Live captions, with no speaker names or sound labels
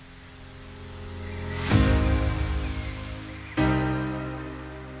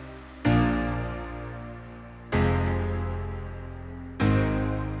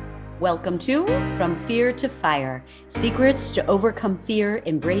Welcome to From Fear to Fire, Secrets to Overcome Fear,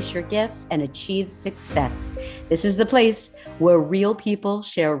 Embrace Your Gifts, and Achieve Success. This is the place where real people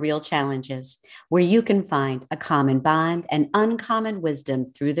share real challenges, where you can find a common bond and uncommon wisdom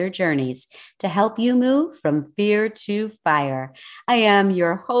through their journeys to help you move from fear to fire. I am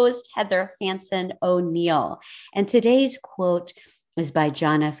your host, Heather Hansen O'Neill, and today's quote is by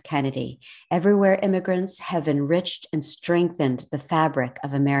John F. Kennedy. Everywhere immigrants have enriched and strengthened the fabric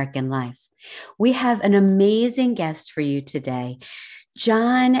of American life. We have an amazing guest for you today.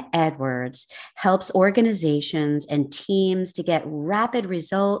 John Edwards helps organizations and teams to get rapid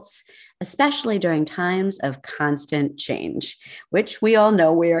results, especially during times of constant change, which we all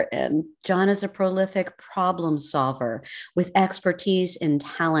know we're in. John is a prolific problem solver with expertise in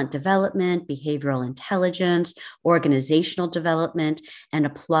talent development, behavioral intelligence, organizational development, and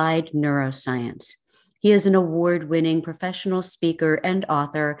applied neuroscience. He is an award-winning professional speaker and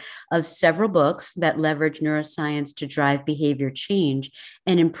author of several books that leverage neuroscience to drive behavior change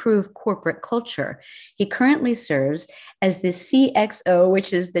and improve corporate culture. He currently serves as the CXO,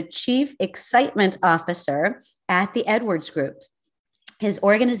 which is the Chief Excitement Officer at the Edwards Group. His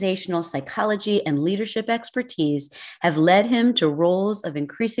organizational psychology and leadership expertise have led him to roles of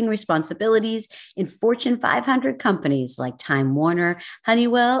increasing responsibilities in Fortune 500 companies like Time Warner,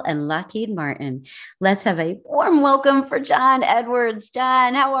 Honeywell, and Lockheed Martin. Let's have a warm welcome for John Edwards.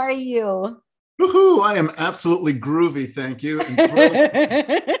 John, how are you? Woohoo! I am absolutely groovy, thank you.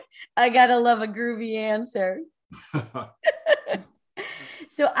 I gotta love a groovy answer.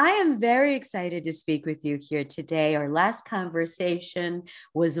 So I am very excited to speak with you here today. Our last conversation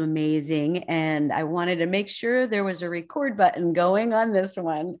was amazing, and I wanted to make sure there was a record button going on this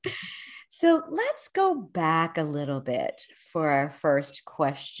one. So let's go back a little bit for our first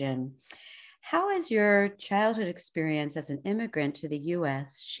question. How has your childhood experience as an immigrant to the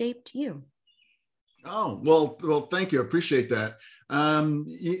U.S. shaped you? Oh, well, thank you. I appreciate that.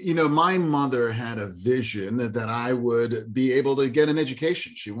 My mother had a vision that I would be able to get an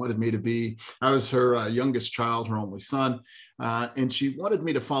education. She wanted me to be, I was her youngest child, her only son, and she wanted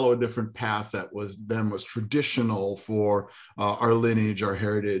me to follow a different path that was traditional for our lineage, our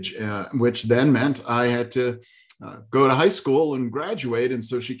heritage, which then meant I had to go to high school and graduate. And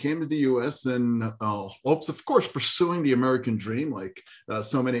so she came to the U.S. in hopes, of course, pursuing the American dream, like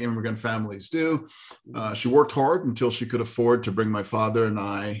so many immigrant families do. She worked hard until she could afford to bring my father and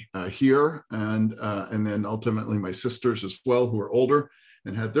I here, and then ultimately my sisters as well, who are older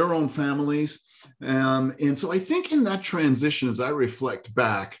and had their own families. And so I think in that transition, as I reflect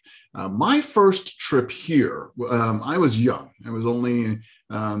back, my first trip here, I was young. I was only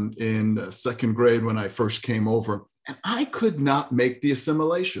in second grade when I first came over, and I could not make the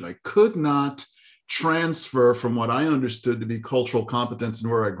assimilation. I could not transfer from what I understood to be cultural competence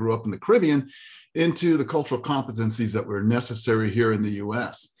and where I grew up in the Caribbean into the cultural competencies that were necessary here in the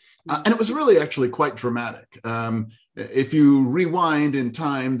US. And it was really actually quite dramatic. If you rewind in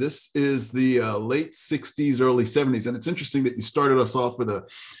time, this is the late 60s, early 70s. And it's interesting that you started us off with a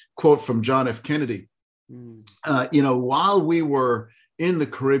quote from John F. Kennedy. While we were in the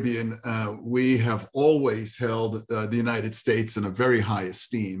Caribbean, we have always held the United States in a very high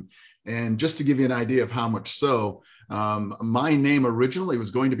esteem. And just to give you an idea of how much so, my name originally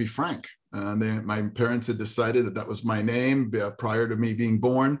was going to be Frank. My parents had decided that was my name prior to me being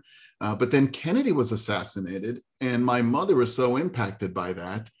born. But then Kennedy was assassinated, and my mother was so impacted by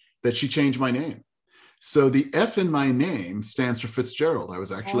that she changed my name. So the F in my name stands for Fitzgerald. I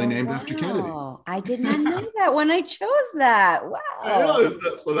was actually named after Kennedy. I did not know that when I chose that. Wow. Yeah,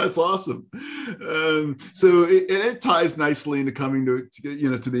 so that's awesome. So it ties nicely into coming to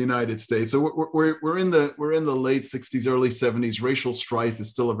the United States. So we're in the late 60s, early 70s. Racial strife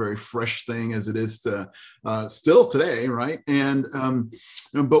is still a very fresh thing, as it is still today, right? And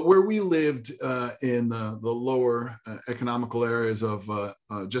but where we lived in the lower economical areas of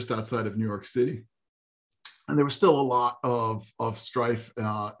just outside of New York City. And there was still a lot of strife,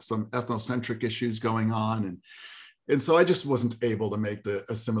 some ethnocentric issues going on. And so I just wasn't able to make the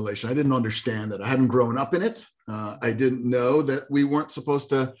assimilation. I didn't understand that. I hadn't grown up in it. I didn't know that we weren't supposed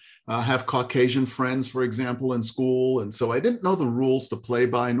to have Caucasian friends, for example, in school. And so I didn't know the rules to play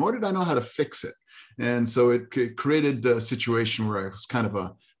by, nor did I know how to fix it. And so it created a situation where I was kind of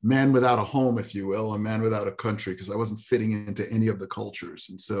a man without a home, if you will, a man without a country, because I wasn't fitting into any of the cultures.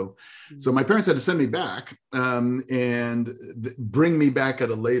 And so my parents had to send me back and bring me back at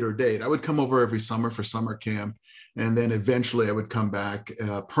a later date. I would come over every summer for summer camp, and then eventually I would come back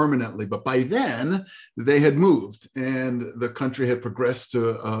permanently. But by then they had moved, and the country had progressed to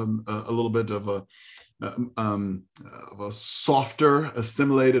a little bit of of a softer,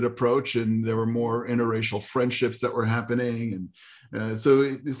 assimilated approach, and there were more interracial friendships that were happening, and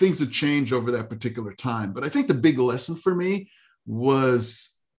things have changed over that particular time. But I think the big lesson for me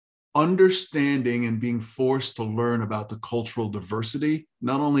was understanding and being forced to learn about the cultural diversity,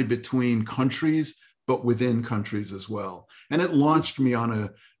 not only between countries, but within countries as well. And it launched me on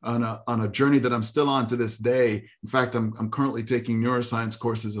a journey that I'm still on to this day. In fact, I'm currently taking neuroscience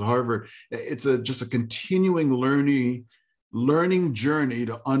courses at Harvard. It's just a continuing learning journey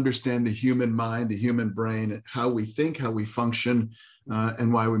to understand the human mind, the human brain, how we think, how we function,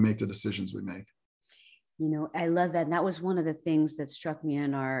 and why we make the decisions we make. You know, I love that. And that was one of the things that struck me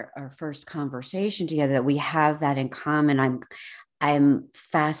in our first conversation together, that we have that in common. I'm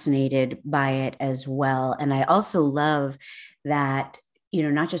fascinated by it as well. And I also love that, you know,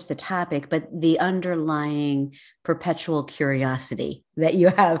 not just the topic, but the underlying perpetual curiosity that you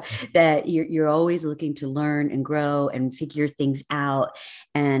have, that you're always looking to learn and grow and figure things out.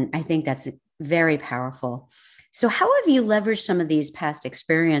 And I think that's very powerful. So how have you leveraged some of these past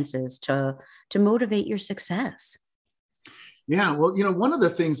experiences to motivate your success? Yeah, well, you know, one of the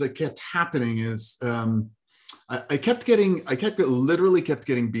things that kept happening is I literally kept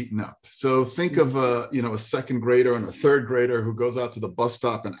getting beaten up. So think of a second grader and a third grader who goes out to the bus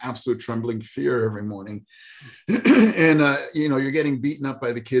stop in absolute trembling fear every morning, and you're getting beaten up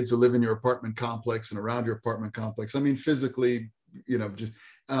by the kids who live in your apartment complex and around your apartment complex. I mean, physically,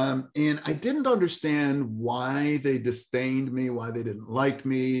 and I didn't understand why they disdained me, why they didn't like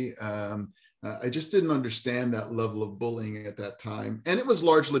me. I just didn't understand that level of bullying at that time. And it was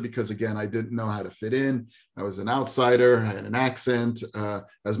largely because, again, I didn't know how to fit in. I was an outsider, I had an accent, I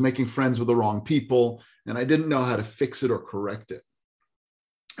was making friends with the wrong people, and I didn't know how to fix it or correct it.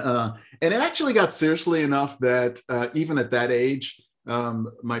 And it actually got seriously enough that even at that age,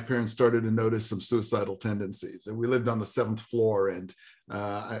 my parents started to notice some suicidal tendencies. And we lived on the 7th floor, and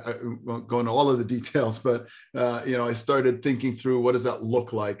I won't go into all of the details, but I started thinking through, what does that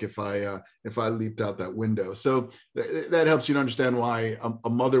look like if I leaped out that window? So that helps you to understand why a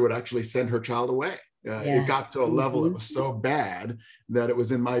mother would actually send her child away. It got to a level that was so bad that it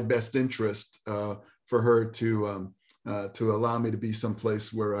was in my best interest for her to allow me to be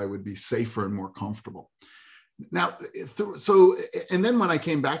someplace where I would be safer and more comfortable. Now, and then when I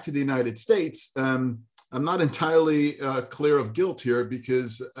came back to the United States, I'm not entirely clear of guilt here,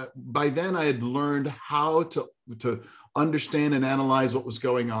 because by then I had learned how to understand and analyze what was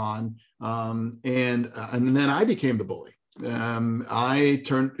going on, and then I became the bully. I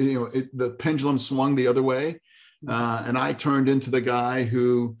turned, the pendulum swung the other way, and I turned into the guy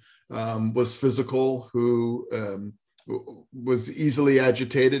who was physical, who was easily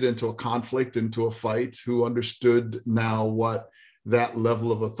agitated into a conflict, into a fight, who understood now what that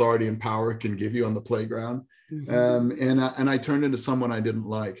level of authority and power can give you on the playground. And I turned into someone I didn't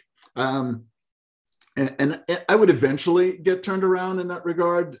like. And I would eventually get turned around in that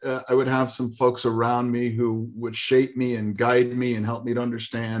regard. I would have some folks around me who would shape me and guide me and help me to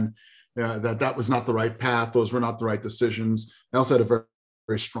understand that was not the right path. Those were not the right decisions. I also had a very,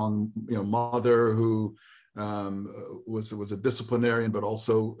 very strong, mother who was a disciplinarian, but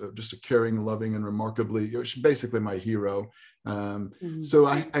also just a caring, loving, and remarkably, she's basically my hero. So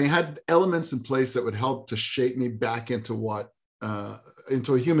I had elements in place that would help to shape me back into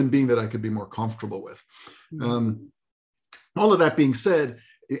into a human being that I could be more comfortable with. All of that being said,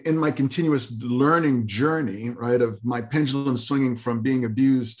 in my continuous learning journey, right, of my pendulum swinging from being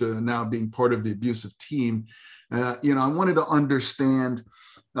abused to now being part of the abusive team, I wanted to understand.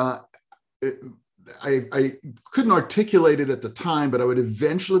 I couldn't articulate it at the time, but I would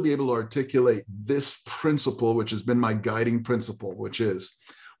eventually be able to articulate this principle, which has been my guiding principle, which is,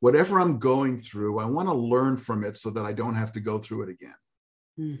 whatever I'm going through, I want to learn from it so that I don't have to go through it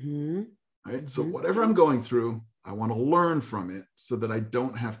again. Right? So whatever I'm going through, I want to learn from it so that I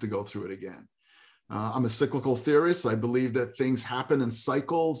don't have to go through it again. I'm a cyclical theorist. I believe that things happen in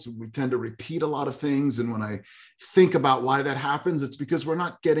cycles. We tend to repeat a lot of things. And when I think about why that happens, it's because we're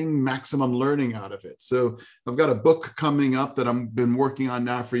not getting maximum learning out of it. So I've got a book coming up that I've been working on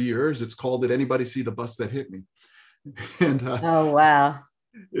now for years. It's called "Did Anybody See the Bus That Hit Me?" And oh, wow.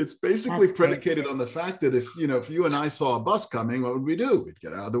 It's basically predicated on the fact that if you and I saw a bus coming, what would we do? We'd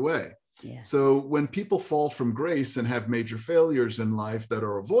get out of the way. Yeah. So when people fall from grace and have major failures in life that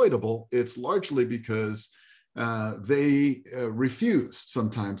are avoidable, it's largely because they refused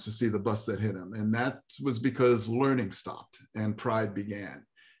sometimes to see the bus that hit them. And that was because learning stopped and pride began.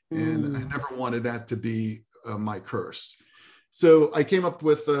 And I never wanted that to be my curse. So I came up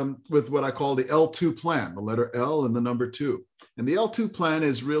with what I call the L2 plan, the letter L and the number 2. And the L2 plan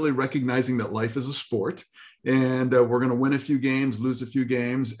is really recognizing that life is a sport, and we're going to win a few games, lose a few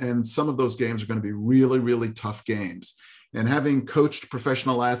games, and some of those games are going to be really, really tough games. And having coached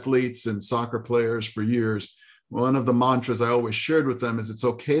professional athletes and soccer players for years, one of the mantras I always shared with them is it's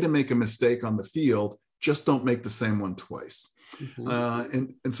okay to make a mistake on the field, just don't make the same one twice.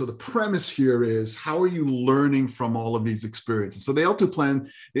 Mm-hmm. And so the premise here is, how are you learning from all of these experiences? So the L2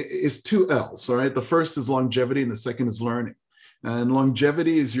 plan is 2 L's, all right? The first is longevity and the second is learning. And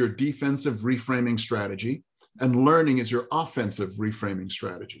longevity is your defensive reframing strategy, and learning is your offensive reframing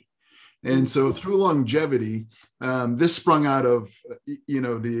strategy. And so through longevity, this sprung out of,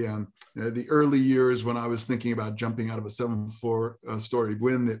 the early years when I was thinking about jumping out of a 7-story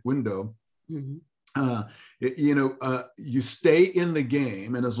window. Mm-hmm. You stay in the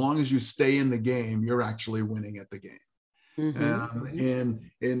game, and as long as you stay in the game, you're actually winning at the game. Mm-hmm.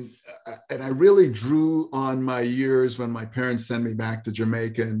 And I really drew on my years when my parents sent me back to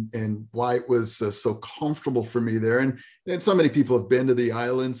Jamaica, and why it was so comfortable for me there. And so many people have been to the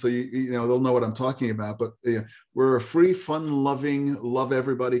island, so they'll know what I'm talking about. But we're a free, fun-loving, love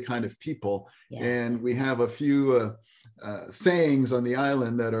everybody kind of people, yeah. And we have a few sayings on the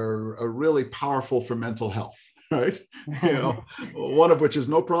island that are really powerful for mental health. Right. One of which is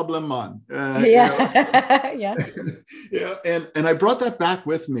no problem, man. Yeah. Yeah. And I brought that back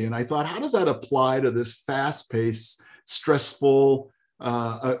with me, and I thought, how does that apply to this fast-paced, stressful,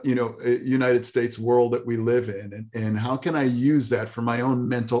 United States world that we live in? And how can I use that for my own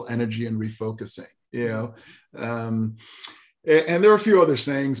mental energy and refocusing? And there are a few other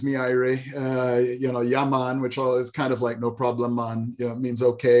sayings, mi aire, yaman, which is kind of like no problem, man, means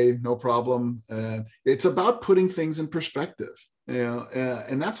okay, no problem. It's about putting things in perspective,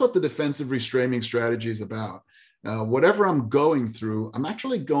 and that's what the defensive restraining strategy is about. Whatever I'm going through, I'm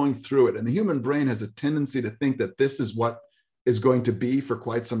actually going through it. And the human brain has a tendency to think that this is what is going to be for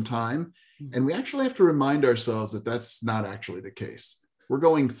quite some time. And we actually have to remind ourselves that that's not actually the case. We're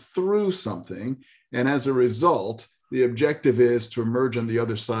going through something. And as a result, the objective is to emerge on the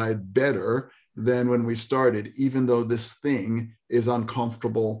other side better than when we started, even though this thing is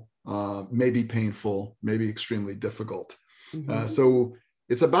uncomfortable, maybe painful, maybe extremely difficult. Mm-hmm. So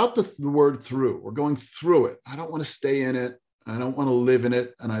it's about the word through. We're going through it. I don't want to stay in it. I don't want to live in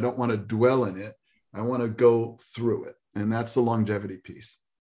it. And I don't want to dwell in it. I want to go through it. And that's the longevity piece.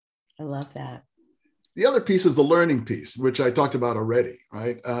 I love that. The other piece is the learning piece, which I talked about already,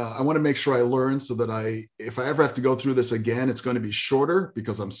 right? I want to make sure I learn so that if I ever have to go through this again, it's going to be shorter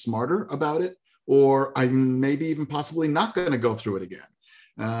because I'm smarter about it, or I'm maybe even possibly not going to go through it again.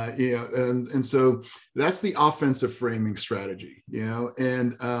 And so that's the offensive framing strategy,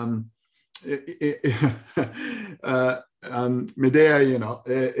 and Medea,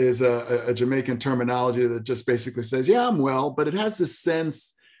 is a Jamaican terminology that just basically says, yeah, I'm well, but it has this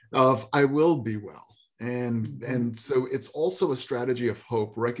sense of I will be well. And so it's also a strategy of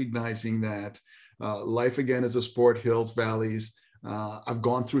hope, recognizing that life again is a sport, hills, valleys. I've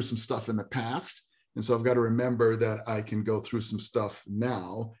gone through some stuff in the past. And so I've got to remember that I can go through some stuff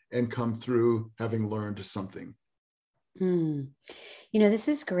now and come through having learned something. This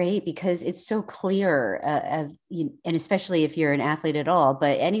is great because it's so clear, and especially if you're an athlete at all,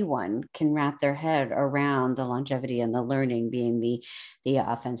 but anyone can wrap their head around the longevity and the learning being the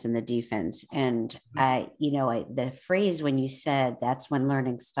offense and the defense. And the phrase when you said that's when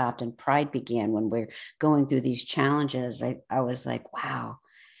learning stopped and pride began, when we're going through these challenges, I was like, wow.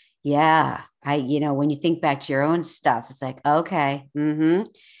 Yeah. When you think back to your own stuff, it's like, okay. Mm-hmm.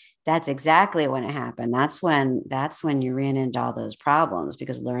 That's exactly when it happened. That's when you ran into all those problems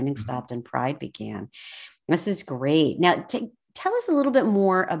because learning stopped and pride began. This is great. Now, tell us a little bit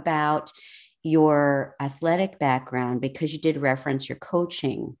more about your athletic background, because you did reference your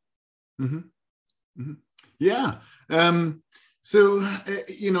coaching. Mm-hmm. Mm-hmm. Yeah. So,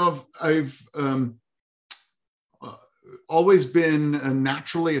 I've always been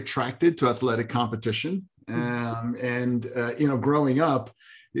naturally attracted to athletic competition. Growing up,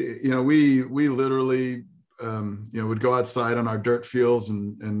 we literally, would go outside on our dirt fields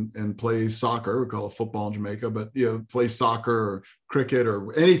and play soccer. We call it football in Jamaica, but, play soccer or cricket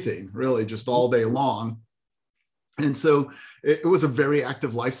or anything really just all day long. And so it was a very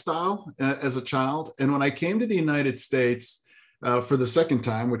active lifestyle as a child. And when I came to the United States for the second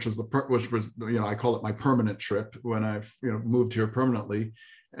time, which was I call it my permanent trip when I've, moved here permanently,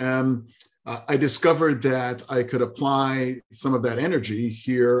 I discovered that I could apply some of that energy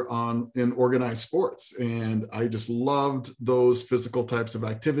here in organized sports. And I just loved those physical types of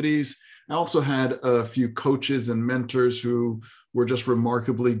activities. I also had a few coaches and mentors who were just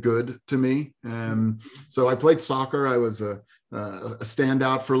remarkably good to me. So I played soccer. I was a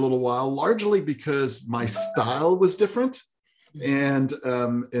standout for a little while, largely because my style was different. And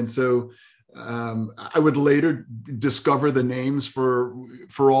so I would later discover the names for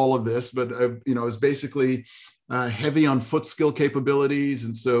all of this, but it was basically heavy on foot skill capabilities,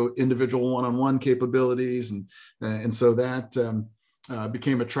 and so individual one-on-one capabilities, and so that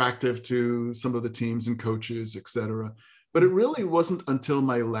became attractive to some of the teams and coaches, et cetera. But it really wasn't until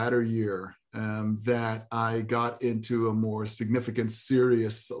my latter year that I got into a more significant,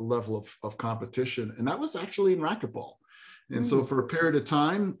 serious level of competition, and that was actually in racquetball. And so for a period of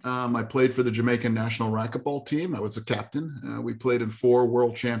time, I played for the Jamaican national racquetball team. I was a captain. We played in 4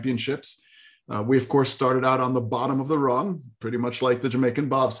 world championships. We, of course, started out on the bottom of the rung, pretty much like the Jamaican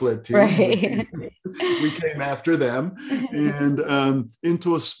bobsled team. Right. We came after them and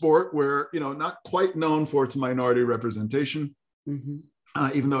into a sport where, not quite known for its minority representation,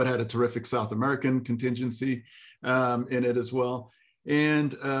 even though it had a terrific South American contingency in it as well.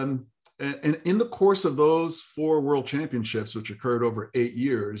 And in the course of those 4 world championships, which occurred over 8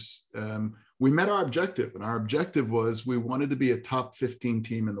 years, we met our objective. And our objective was we wanted to be a top 15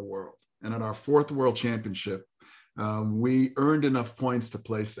 team in the world. And at our 4th world championship, we earned enough points to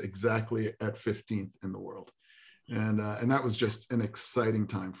place exactly at 15th in the world. And that was just an exciting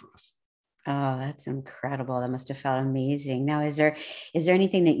time for us. Oh, that's incredible. That must have felt amazing. Now, is there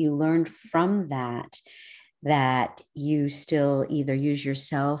anything that you learned from that you still either use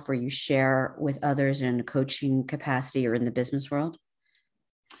yourself or you share with others in a coaching capacity or in the business world?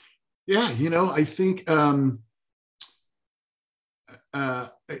 Yeah, I think,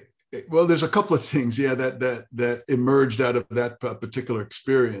 well, there's a couple of things, that emerged out of that particular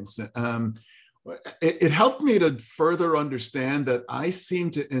experience. It helped me to further understand that I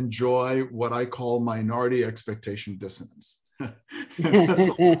seem to enjoy what I call minority expectation dissonance. that's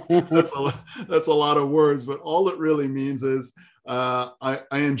a lot of words, but all it really means is I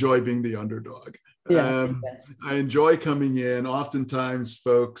enjoy being the underdog. I enjoy coming in. Oftentimes,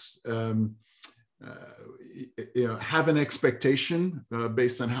 folks have an expectation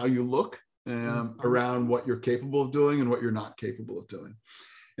based on how you look around what you're capable of doing and what you're not capable of doing.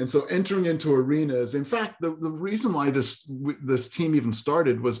 And so entering into arenas, in fact, the reason why this team even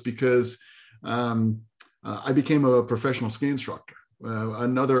started was because I became a professional ski instructor,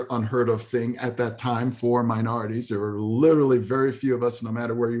 another unheard of thing at that time for minorities. There were literally very few of us, no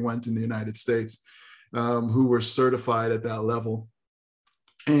matter where you went in the United States, who were certified at that level.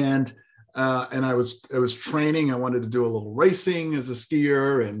 And I was training. I wanted to do a little racing as a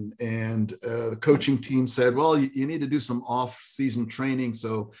skier, and the coaching team said, well, you need to do some off-season training.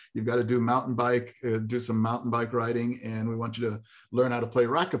 So you've got to do do some mountain bike riding, and we want you to learn how to play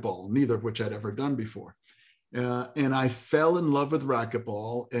racquetball, neither of which I'd ever done before. And I fell in love with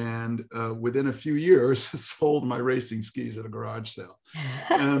racquetball, and within a few years, sold my racing skis at a garage sale.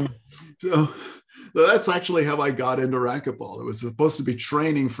 So that's actually how I got into racquetball. It was supposed to be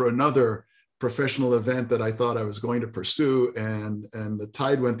training for another professional event that I thought I was going to pursue, and the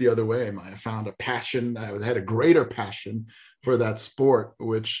tide went the other way. I found a passion. I had a greater passion for that sport,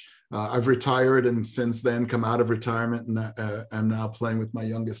 which I've retired, and since then come out of retirement, and I'm now playing with my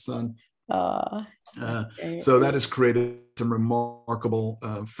youngest son. So that has created some remarkable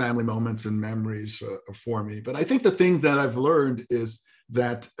family moments and memories for me. But I think the thing that I've learned is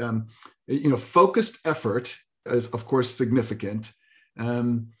that focused effort is, of course, significant,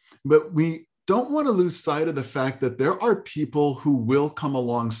 but we don't want to lose sight of the fact that there are people who will come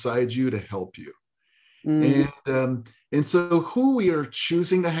alongside you to help you. And so who we are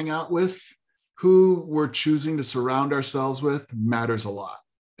choosing to hang out with, who we're choosing to surround ourselves with, matters a lot.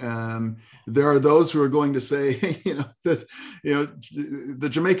 There are those who are going to say, that the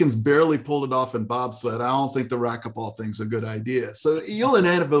Jamaicans barely pulled it off in bobsled. I don't think the racquetball thing's a good idea. So you'll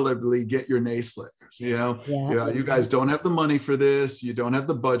inevitably get your naysayers. You guys don't have the money for this. You don't have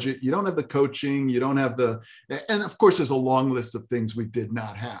the budget. You don't have the coaching. You don't have and of course, there's a long list of things we did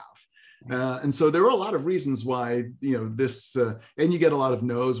not have. And so there are a lot of reasons why, this, and you get a lot of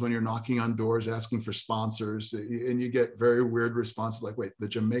no's when you're knocking on doors, asking for sponsors, and you get very weird responses like, wait, the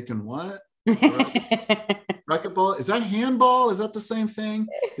Jamaican what? Racquetball? Is that handball? Is that the same thing?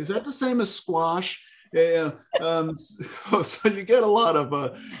 Is that the same as squash? Yeah. So you get a lot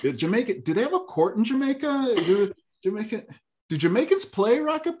of Jamaica. Do they have a court in Jamaica? Do Jamaicans play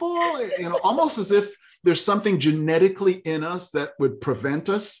racquetball? Almost as if there's something genetically in us that would prevent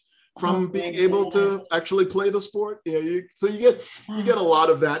us from being able to actually play the sport. So you get a lot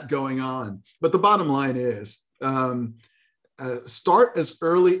of that going on. But the bottom line is, start as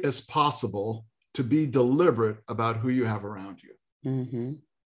early as possible to be deliberate about who you have around you. Mm-hmm.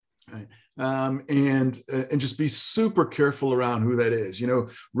 Right? And just be super careful around who that is.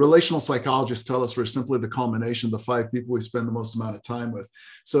 Relational psychologists tell us we're simply the culmination of the 5 people we spend the most amount of time with.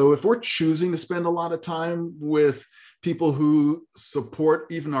 So if we're choosing to spend a lot of time with people who support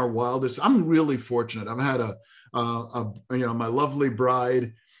even our wildest, I'm really fortunate. I've had my lovely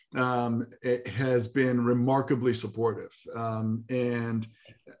bride has been remarkably supportive, and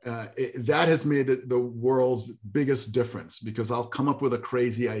that has made it the world's biggest difference, because I'll come up with a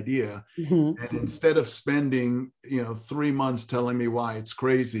crazy idea, Mm-hmm. and instead of spending 3 months telling me why it's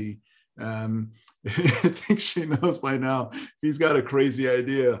crazy, I think she knows by now, if he's got a crazy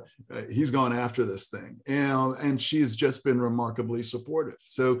idea, he's going after this thing. And she's just been remarkably supportive.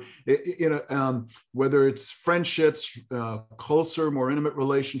 So, whether it's friendships, closer, more intimate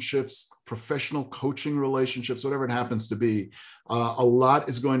relationships, professional coaching relationships, whatever it happens to be, a lot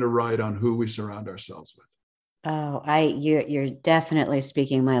is going to ride on who we surround ourselves with. Oh, you're definitely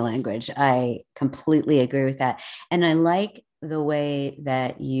speaking my language. I completely agree with that. And I like the way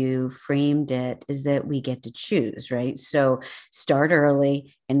that you framed it, is that we get to choose, right? So start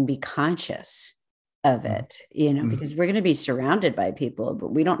early and be conscious of it, because we're going to be surrounded by people,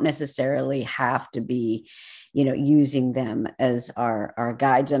 but we don't necessarily have to be, using them as our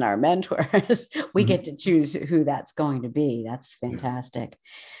guides and our mentors. We get to choose who that's going to be. That's fantastic.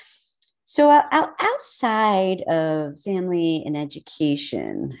 So outside of family and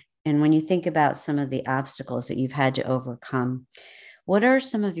education, and when you think about some of the obstacles that you've had to overcome, what are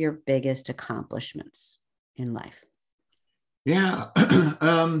some of your biggest accomplishments in life? Yeah,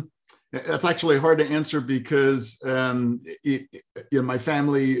 that's actually hard to answer, because my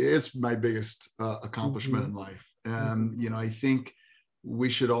family is my biggest accomplishment in life. I think we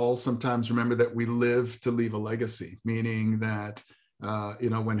should all sometimes remember that we live to leave a legacy, meaning that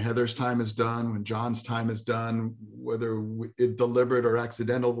when Heather's time is done, when John's time is done, whether it's deliberate or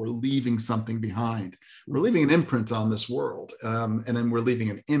accidental, we're leaving something behind. We're leaving an imprint on this world, and then we're leaving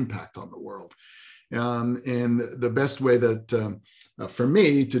an impact on the world. And the best way that for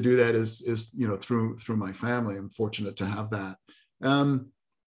me to do that is through my family. I'm fortunate to have that.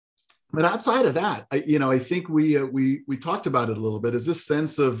 But outside of that, I think we talked about it a little bit. Is this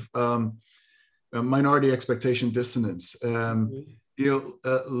sense of minority expectation dissonance?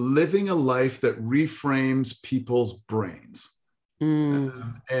 Living a life that reframes people's brains.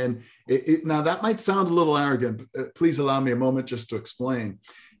 And now that might sound a little arrogant, but please allow me a moment just to explain.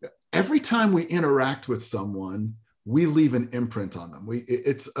 Every time we interact with someone, we leave an imprint on them.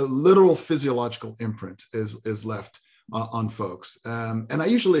 It's a literal physiological imprint is left on folks. And I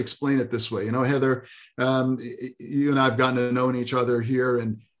usually explain it this way. Heather, you and I have gotten to know each other here,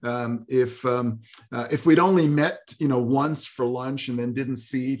 and if we'd only met, once for lunch and then didn't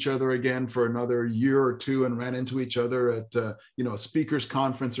see each other again for another year or two and ran into each other at, a speaker's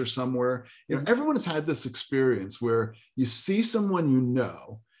conference or somewhere, everyone has had this experience where you see someone,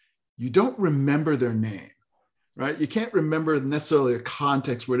 you don't remember their name, right? You can't remember necessarily the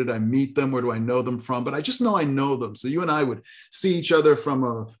context. Where did I meet them? Where do I know them from? But I just know I know them. So you and I would see each other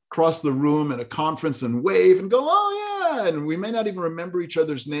from across the room at a conference and wave and go, oh yeah. And we may not even remember each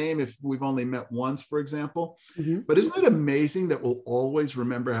other's name if we've only met once, for example. But isn't it amazing that we'll always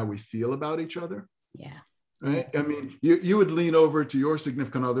remember how we feel about each other? Yeah. Right. I mean, you would lean over to your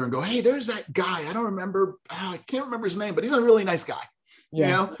significant other and go, hey, there's that guy. I can't remember his name, but he's a really nice guy.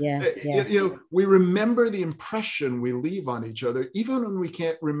 Yeah. We remember the impression we leave on each other, even when we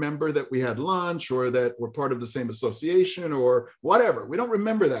can't remember that we had lunch or that we're part of the same association or whatever. We don't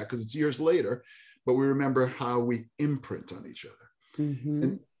remember that because it's years later, but we remember how we imprint on each other.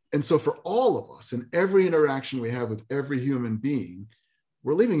 And so for all of us, in every interaction we have with every human being,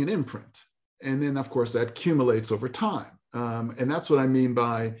 we're leaving an imprint. And then, of course, that accumulates over time. And that's what I mean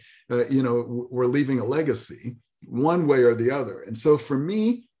by, we're leaving a legacy one way or the other. And so for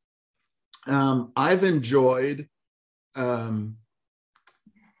me, I've enjoyed being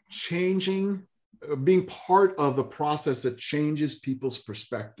part of the process that changes people's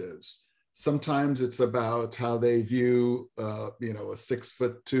perspectives. Sometimes it's about how they view, a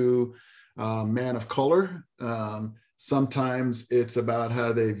 6'2" man of color. Sometimes it's about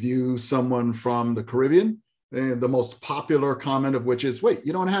how they view someone from the Caribbean. And the most popular comment of which is, wait,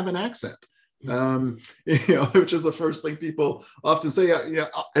 you don't have an accent. Which is the first thing people often say,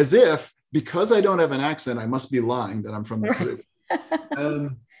 as if because I don't have an accent, I must be lying that I'm from the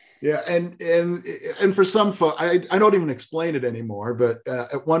Caribbean. Yeah, and for some folks, I don't even explain it anymore. But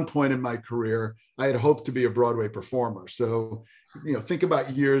at one point in my career, I had hoped to be a Broadway performer. So, think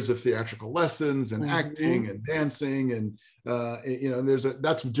about years of theatrical lessons and acting and dancing, and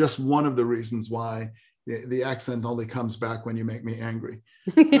that's just one of the reasons why the accent only comes back when you make me angry.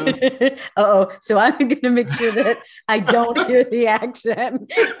 Oh, so I'm going to make sure that I don't hear the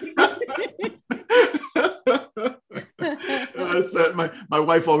accent. It's that my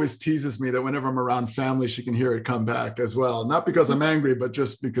wife always teases me that whenever I'm around family, she can hear it come back as well. Not because I'm angry, but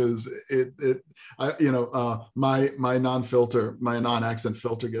just because my non-accent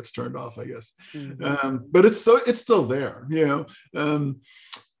filter gets turned off, I guess. But it's still there,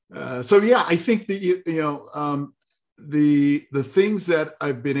 so yeah, I think that the things that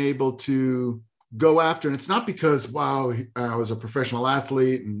I've been able to go after, and it's not because, wow, I was a professional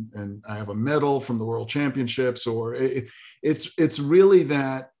athlete and I have a medal from the World Championships, or it's really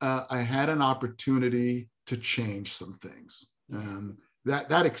that I had an opportunity to change some things.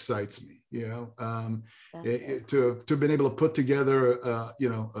 That excites me, to have been able to put together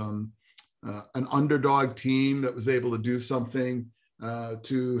an underdog team that was able to do something,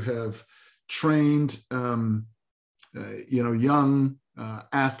 to have trained young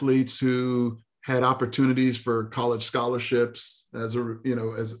athletes who had opportunities for college scholarships as a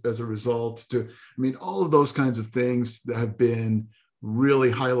result. All of those kinds of things that have been really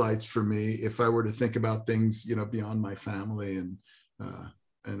highlights for me if I were to think about things, beyond my family and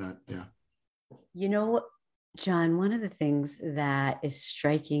that, yeah. John, one of the things that is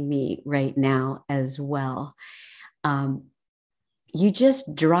striking me right now as well, you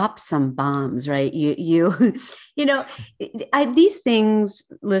just drop some bombs, right? These things,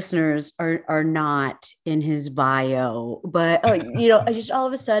 listeners, are not in his bio, but just all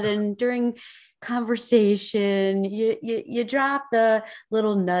of a sudden during conversation, you drop the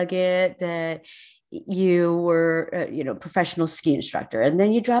little nugget that you were professional ski instructor, and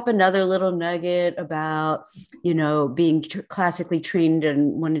then you drop another little nugget about being classically trained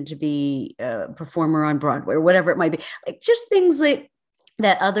and wanted to be a performer on Broadway or whatever it might be, like just things like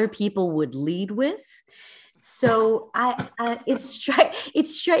that other people would lead with. So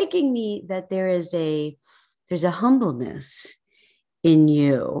it's striking me that there's a humbleness in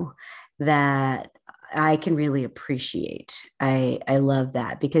you that I can really appreciate. I love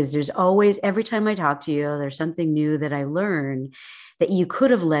that, because there's always, every time I talk to you, there's something new that I learn that you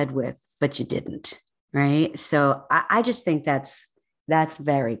could have led with, but you didn't. Right. So I just think that's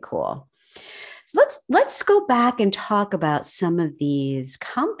very cool. So let's go back and talk about some of these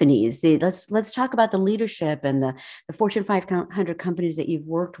companies. Let's talk about the leadership and the Fortune 500 companies that you've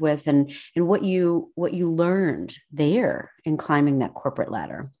worked with, and what you learned there in climbing that corporate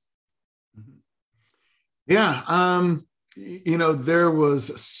ladder. Yeah. There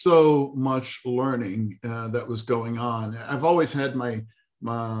was so much learning that was going on. I've always had my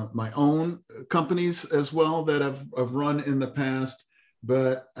own companies as well that I've run in the past.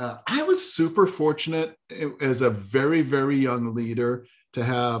 But I was super fortunate as a very, very young leader to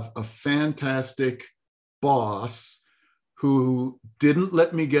have a fantastic boss who didn't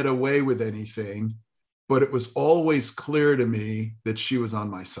let me get away with anything, but it was always clear to me that she was on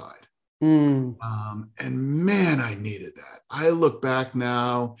my side. And man, I needed that. I look back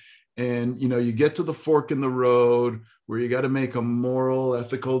now and, you get to the fork in the road where you got to make a moral,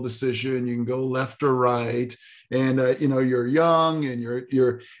 ethical decision. You can go left or right. And, you're young and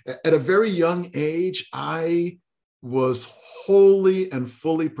you're at a very young age. I was wholly and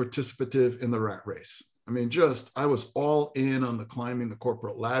fully participative in the rat race. I was all in on the climbing the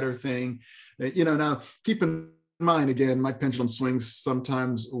corporate ladder thing. Now keep in mind, again, my pendulum swings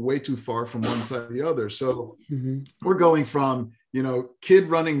sometimes way too far from one side to the other. So we're going from, kid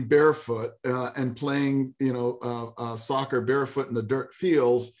running barefoot and playing, soccer barefoot in the dirt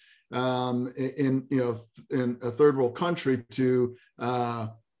fields in a third world country to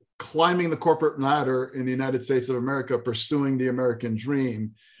climbing the corporate ladder in the United States of America, pursuing the American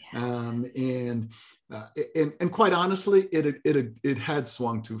dream. And quite honestly, it had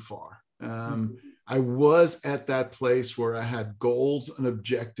swung too far. I was at that place where I had goals and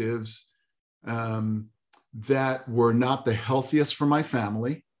objectives that were not the healthiest for my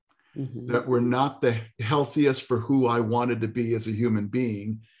family, that were not the healthiest for who I wanted to be as a human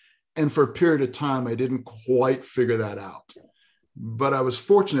being. And for a period of time, I didn't quite figure that out. But I was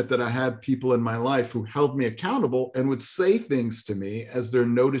fortunate that I had people in my life who held me accountable and would say things to me as they're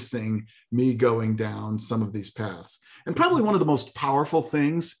noticing me going down some of these paths. And probably one of the most powerful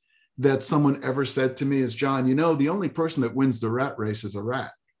things that someone ever said to me is, John, the only person that wins the rat race is a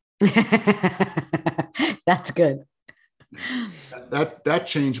rat. That's good. That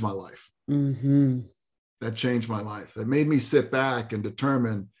changed my life. Mm-hmm. That changed my life. That made me sit back and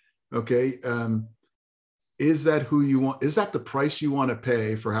determine, okay, is that who you want? Is that the price you want to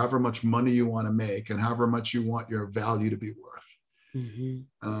pay for however much money you want to make and however much you want your value to be worth?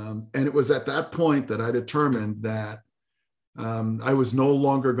 Mm-hmm. And it was at that point that I determined that I was no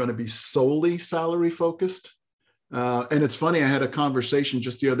longer going to be solely salary focused. And it's funny, I had a conversation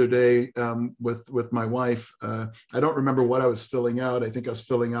just the other day with my wife. I don't remember what I was filling out. I think I was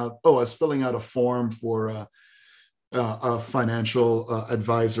filling out a form for a financial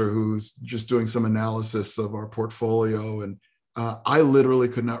advisor who's just doing some analysis of our portfolio. And I literally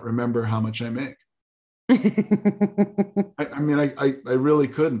could not remember how much I make. I mean, I really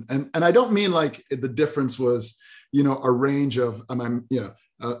couldn't. And I don't mean like the difference was, a range of, I'm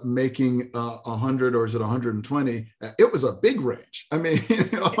making 100 or is it 120? It was a big range. I mean,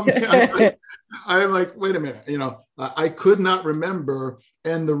 I'm like, wait a minute, I could not remember.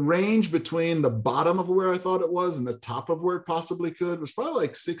 And the range between the bottom of where I thought it was and the top of where it possibly could was probably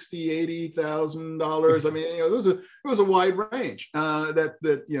like $60,000, $80,000. I mean, it was a wide range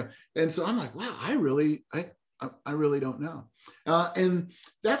and so I'm like, wow, I really don't know. And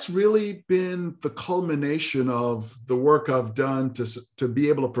that's really been the culmination of the work I've done to be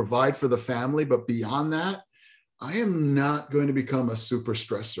able to provide for the family. But beyond that, I am not going to become a super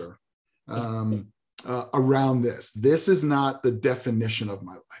stressor around this. This is not the definition of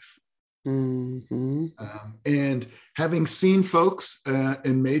my life. Mm-hmm. And having seen folks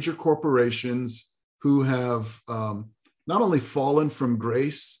in major corporations who have not only fallen from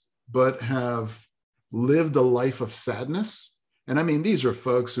grace, but have lived a life of sadness. And I mean, these are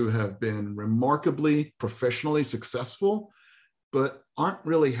folks who have been remarkably professionally successful, but aren't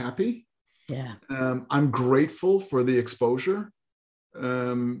really happy. Yeah. I'm grateful for the exposure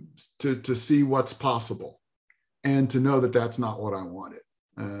to see what's possible and to know that that's not what I wanted.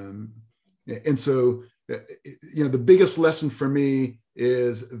 And so, the biggest lesson for me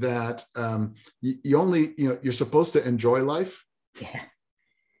is that you're supposed to enjoy life. Yeah.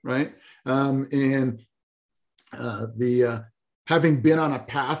 Right. Having been on a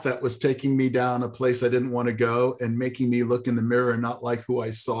path that was taking me down a place I didn't want to go and making me look in the mirror and not like who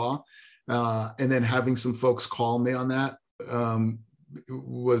I saw. And then having some folks call me on that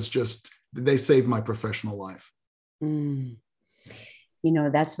they saved my professional life. Mm.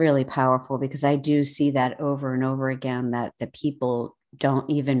 That's really powerful because I do see that over and over again, that the people don't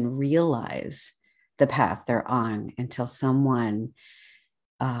even realize the path they're on until someone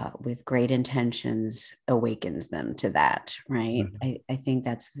with great intentions awakens them to that, right? Mm-hmm. I think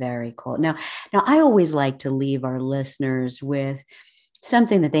that's very cool. Now, I always like to leave our listeners with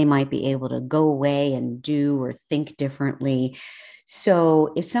something that they might be able to go away and do or think differently.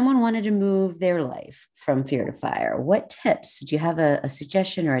 So if someone wanted to move their life from fear to fire, what tips, do you have a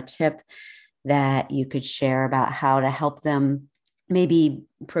suggestion or a tip that you could share about how to help them maybe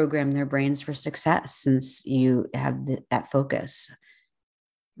program their brains for success, since you have that focus?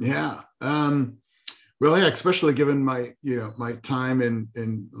 Yeah. Well, yeah, especially given my time in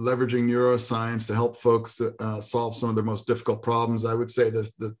leveraging neuroscience to help folks solve some of their most difficult problems, I would say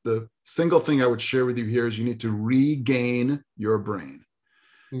this: the single thing I would share with you here is you need to regain your brain.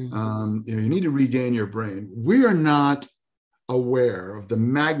 Mm-hmm. You need to regain your brain. We are not aware of the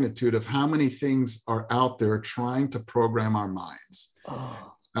magnitude of how many things are out there trying to program our minds. Oh.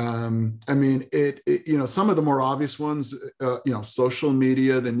 I mean, some of the more obvious ones, social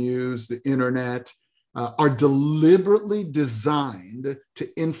media, the news, the internet, are deliberately designed to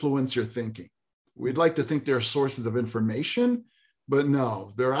influence your thinking. We'd like to think they're sources of information, but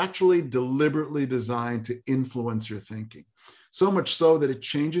no, they're actually deliberately designed to influence your thinking. So much so that it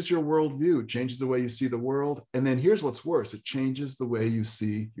changes your worldview, it changes the way you see the world. And then here's what's worse, it changes the way you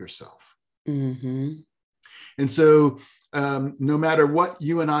see yourself. Mm-hmm. And so no matter what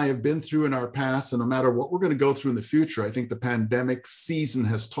you and I have been through in our past, and no matter what we're going to go through in the future, I think the pandemic season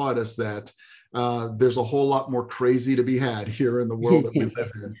has taught us that there's a whole lot more crazy to be had here in the world that we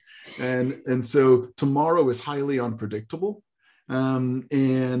live in. And so tomorrow is highly unpredictable.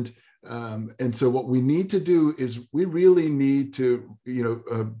 And so what we need to do is we really need to,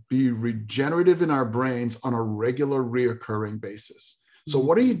 be regenerative in our brains on a regular, reoccurring basis. So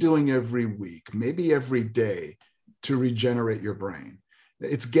what are you doing every week, maybe every day, to regenerate your brain?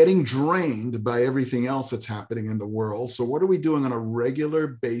 It's getting drained by everything else that's happening in the world. So what are we doing on a regular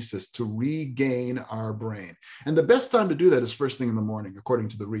basis to regain our brain? And the best time to do that is first thing in the morning, according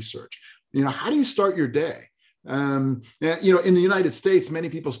to the research. How do you start your day? In the United States, many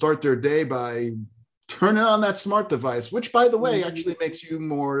people start their day by turning on that smart device, which, by the way, actually makes you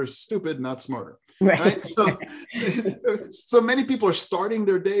more stupid, not smarter. right? Right. So many people are starting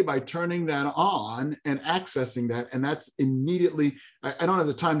their day by turning that on and accessing that. And that's immediately, I don't have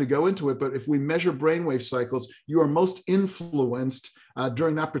the time to go into it, but if we measure brainwave cycles, you are most influenced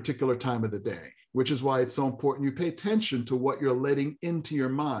during that particular time of the day, which is why it's so important you pay attention to what you're letting into your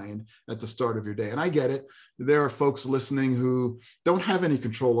mind at the start of your day. And I get it. There are folks listening who don't have any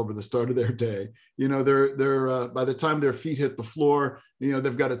control over the start of their day. You know, they're by the time their feet hit the floor, you know,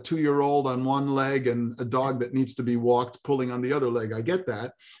 they've got a 2-year-old on one leg and a dog that needs to be walked pulling on the other leg. I get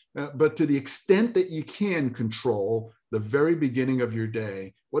that. But to the extent that you can control the very beginning of your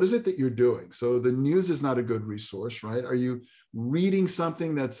day, what is it that you're doing? So the news is not a good resource, right? Are you reading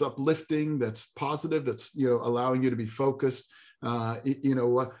something that's uplifting, that's positive, that's, you know, allowing you to be focused? You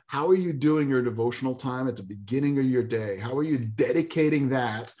know, how are you doing your devotional time at the beginning of your day? How are you dedicating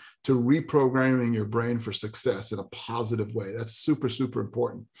that to reprogramming your brain for success in a positive way? That's super, super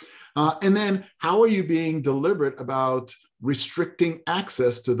important. And then how are you being deliberate about restricting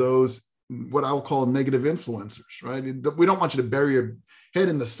access to those, what I'll call negative influencers, right? We don't want you to bury your head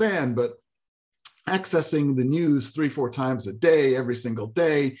in the sand, but accessing the news 3-4 times a day, every single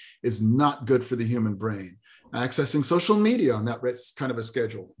day, is not good for the human brain. Accessing social media on that kind of a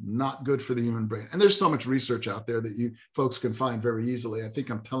schedule, not good for the human brain. And there's so much research out there that you folks can find very easily. I think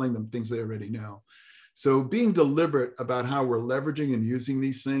I'm telling them things they already know. So being deliberate about how we're leveraging and using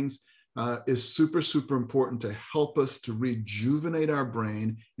these things is super, super important to help us to rejuvenate our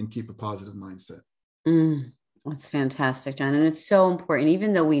brain and keep a positive mindset. That's fantastic, John. And it's so important,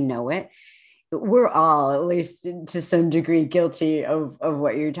 even though we know it, we're all, at least to some degree, guilty of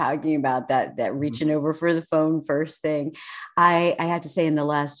what you're talking about, that reaching over for the phone first thing. I have to say, in the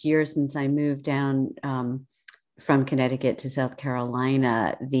last year since I moved down from Connecticut to South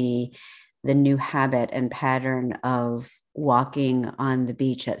Carolina, the new habit and pattern of walking on the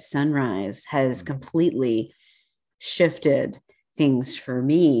beach at sunrise has completely shifted things for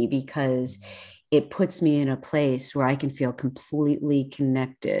me, because it puts me in a place where I can feel completely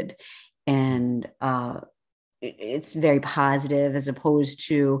connected. And it's very positive, as opposed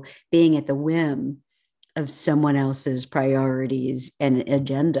to being at the whim of someone else's priorities and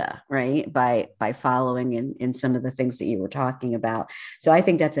agenda, right? By following in some of the things that you were talking about. So I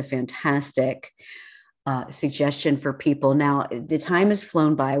think that's a fantastic suggestion for people. Now, the time has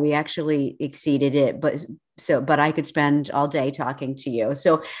flown by. We actually exceeded it, but I could spend all day talking to you.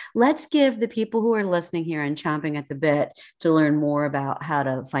 So let's give the people who are listening here and chomping at the bit to learn more about how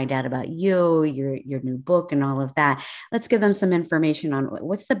to find out about you, your new book, and all of that. Let's give them some information on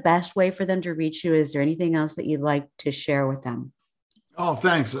what's the best way for them to reach you. Is there anything else that you'd like to share with them? Oh,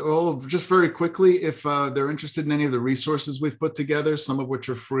 thanks. Well, just very quickly, if they're interested in any of the resources we've put together, some of which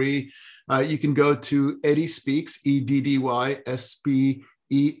are free, you can go to Eddie Speaks,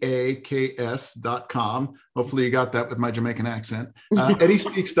 EDDYSPEAKS.com. Hopefully you got that with my Jamaican accent.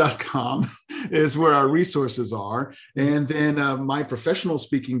 EddieSpeaks.com is where our resources are. And then my professional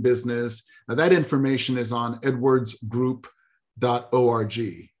speaking business, that information is on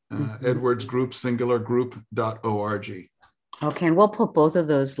edwardsgroup.org. Edwardsgroup, singular group.org. Okay, and we'll put both of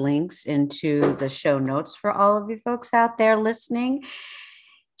those links into the show notes for all of you folks out there listening.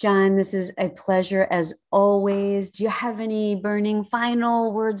 John, this is a pleasure as always. Do you have any burning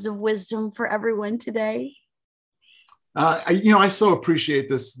final words of wisdom for everyone today? I so appreciate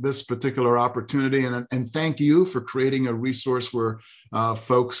this particular opportunity, and thank you for creating a resource where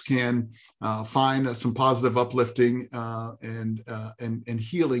folks can find some positive, uplifting, and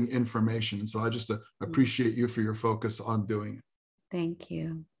healing information. And so I just appreciate you for your focus on doing it. Thank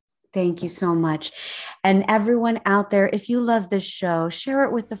you. Thank you so much. And everyone out there, if you love this show, share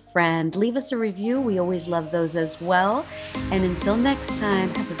it with a friend. Leave us a review. We always love those as well. And until next time,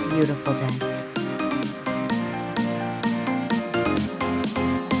 have a beautiful day.